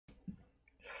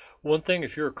One thing,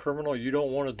 if you're a criminal, you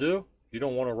don't want to do, you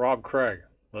don't want to rob Craig.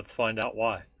 Let's find out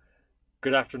why.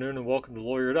 Good afternoon and welcome to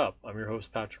Lawyered Up. I'm your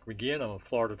host, Patrick McGeehan. I'm a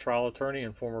Florida trial attorney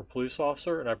and former police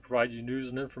officer, and I provide you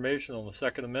news and information on the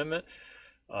Second Amendment,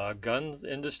 guns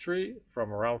industry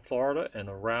from around Florida and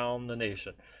around the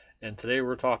nation. And today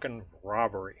we're talking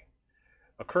robbery.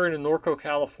 Occurring in Norco,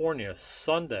 California,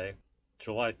 Sunday,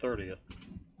 July 30th.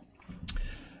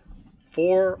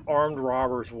 4 armed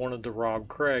robbers wanted to rob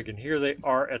Craig, and here they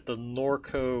are at the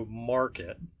Norco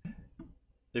market.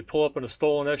 They pull up in a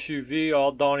stolen SUV,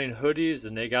 all donning hoodies,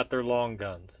 and they got their long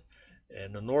guns.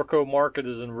 And the Norco market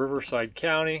is in Riverside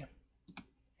County.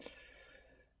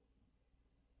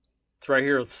 It's right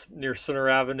here, it's near Center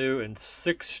Avenue and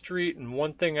 6th Street. And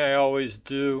one thing I always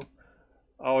do,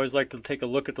 I always like to take a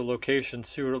look at the location,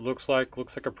 see what it looks like.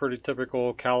 Looks like a pretty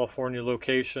typical California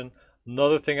location.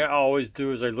 Another thing I always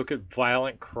do is I look at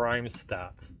violent crime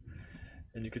stats.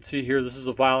 And you can see here, this is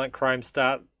a violent crime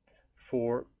stat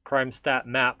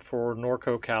map for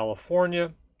Norco,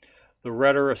 California. The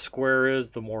redder a square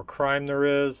is, the more crime there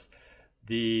is.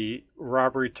 The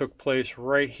robbery took place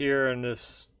right here in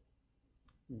this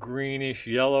greenish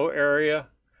yellow area.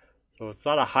 So it's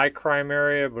not a high crime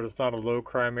area, but it's not a low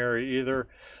crime area either.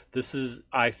 This is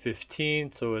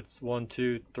I-15, so it's 1,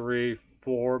 2, 3,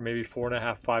 4, maybe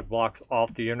 4.5, 5 blocks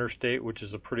off the interstate, which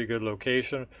is a pretty good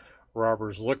location.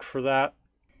 Robbers look for that.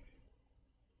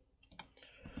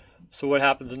 So what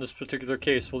happens in this particular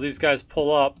case? Well, these guys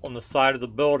pull up on the side of the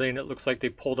building. It looks like they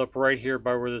pulled up right here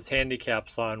by where this handicap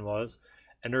sign was.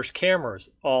 And there's cameras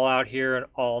all out here and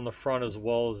all in the front as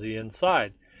well as the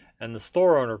inside. And the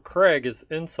store owner, Craig, is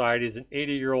inside. He's an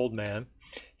 80-year-old man.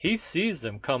 He sees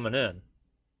them coming in.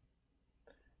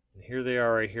 And here they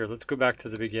are right here. Let's go back to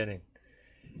the beginning.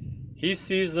 He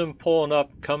sees them pulling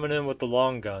up, coming in with the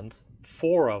long guns,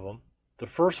 4 of them. The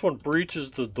first one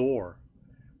breaches the door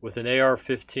with an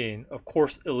AR-15, of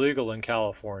course illegal in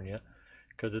California,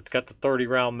 because it's got the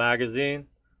 30-round magazine,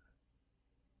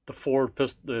 the forward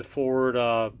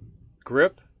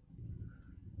grip,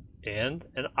 and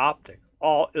an optic,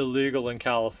 all illegal in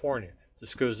California.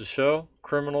 This goes to show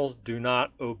criminals do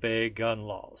not obey gun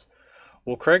laws.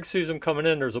 Well, Craig sees them coming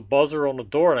in. There's a buzzer on the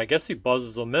door, and I guess he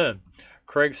buzzes them in.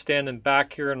 Craig's standing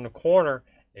back here in the corner,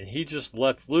 and he just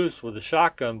lets loose with a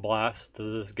shotgun blast to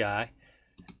this guy.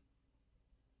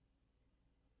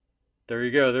 There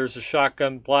you go. There's a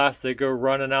shotgun blast. They go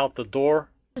running out the door.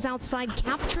 Outside,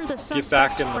 capture the Get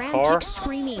back in the car.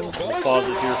 Screaming. We'll pause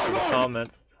it here for the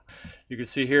comments. You can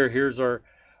see here, here's our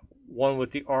one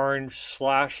with the orange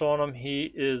slash on him.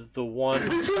 He is the one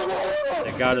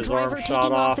that got his arm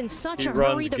shot off. He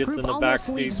runs, gets in the back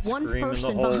seat, screaming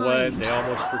the whole way. They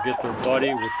almost forget their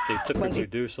buddy, which they typically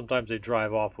do. Sometimes they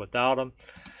drive off without him.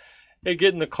 They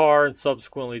get in the car and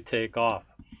subsequently take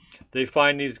off. They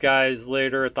find these guys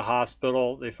later at the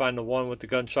hospital. They find the one with the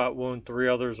gunshot wound, 3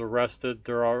 others arrested.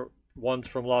 There are one's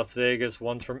from Las Vegas,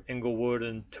 one's from Inglewood,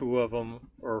 and 2 of them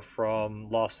are from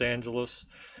Los Angeles.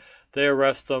 They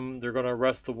arrest them. They're going to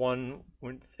arrest the one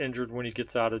who's injured when he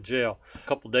gets out of jail. A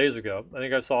couple days ago, I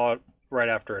think I saw it right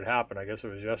after it happened. I guess it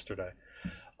was yesterday.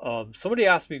 Somebody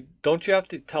asked me, don't you have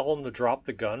to tell them to drop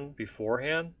the gun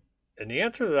beforehand? And the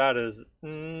answer to that is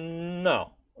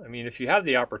no. I mean, if you have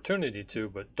the opportunity to,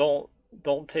 but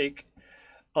don't take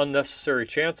unnecessary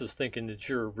chances thinking that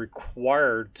you're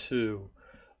required to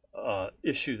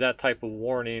issue that type of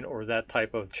warning or that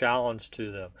type of challenge to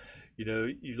them. You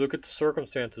know, you look at the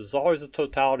circumstances. It's always the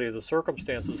totality of the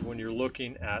circumstances when you're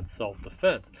looking at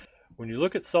self-defense. When you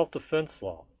look at self-defense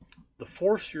law, the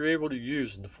force you're able to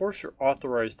use and the force you're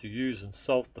authorized to use in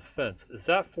self-defense is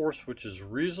that force which is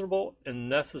reasonable and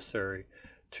necessary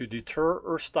to deter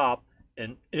or stop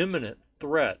an imminent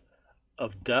threat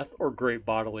of death or great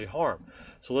bodily harm.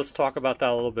 So let's talk about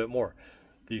that a little bit more.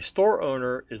 The store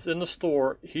owner is in the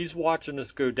store. He's watching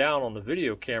this go down on the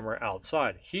video camera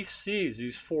outside. He sees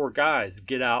these 4 guys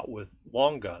get out with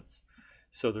long guns.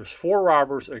 So there's 4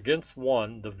 robbers against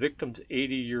 1. The victim's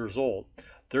 80 years old.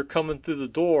 They're coming through the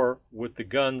door with the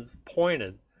guns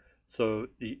pointed. So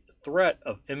the threat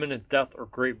of imminent death or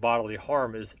great bodily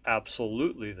harm is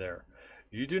absolutely there.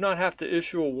 You do not have to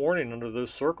issue a warning under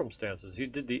those circumstances. He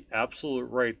did the absolute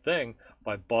right thing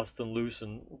by busting loose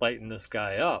and lighting this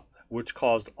guy up, which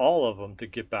caused all of them to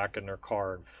get back in their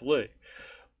car and flee.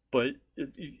 But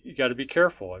you got to be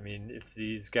careful. I mean, if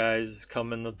these guys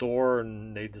come in the door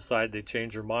and they decide they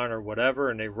change their mind or whatever,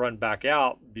 and they run back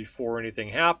out before anything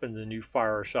happens, and you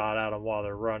fire a shot at them while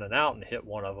they're running out and hit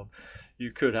one of them,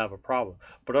 you could have a problem.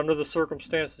 But under the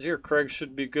circumstances here, Craig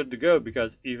should be good to go,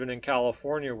 because even in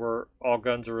California, where all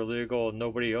guns are illegal and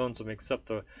nobody owns them except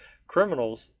the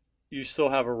criminals, you still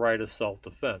have a right of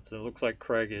self-defense. And it looks like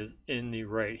Craig is in the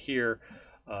right here,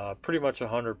 pretty much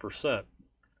 100%.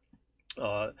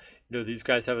 These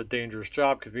guys have a dangerous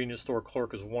job. Convenience store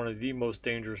clerk is one of the most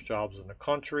dangerous jobs in the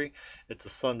country. It's a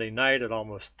Sunday night at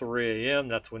almost 3 a.m.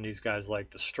 That's when these guys like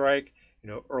to strike.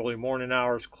 Early morning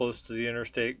hours, close to the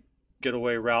interstate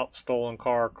getaway route, stolen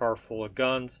car full of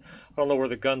guns. I don't know where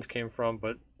the guns came from,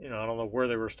 but I don't know where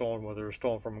they were stolen, whether they were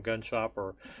stolen from a gun shop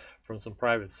or from some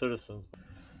private citizens.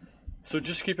 So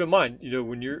just keep in mind,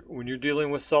 when you're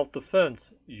dealing with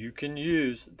self-defense, you can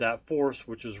use that force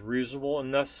which is reasonable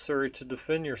and necessary to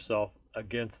defend yourself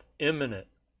against imminent,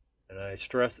 and I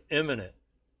stress imminent,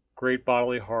 great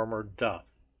bodily harm or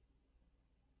death.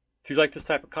 If you like this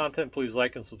type of content, please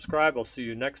like and subscribe. I'll see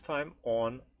you next time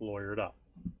on Lawyered Up.